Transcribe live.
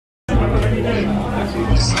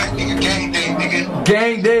Smack nigga, gang day, nigga.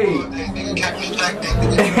 Gang day. Nigga, Cactus Jack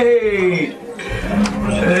day. Hey.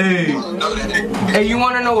 Hey. Hey, you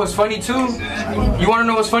wanna know what's funny too? You wanna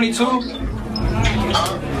know what's funny too?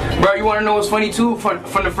 Bro, you wanna know what's funny too?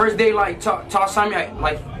 From the first day, like, Toss on me,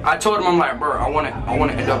 I told him, I'm like, bro, I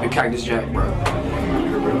wanna end up in Cactus Jack, bro.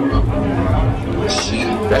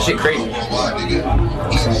 That shit crazy.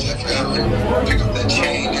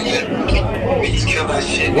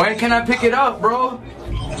 When can I pick it up, bro?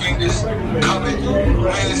 Coming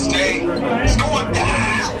Wednesday. It's going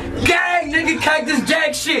down. Gang, nigga, Cactus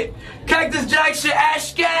Jack shit. Cactus Jack shit,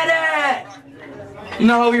 ash get it. You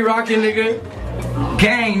know how we rockin', nigga?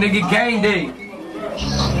 Gang, nigga, gang day.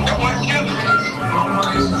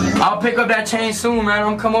 I'll pick up that chain soon, man.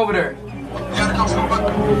 I'm come over there.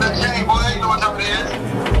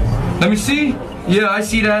 Let me see. Yeah, I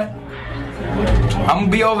see that. I'm gonna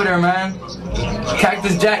be over there, man.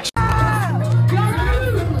 Cactus Jack.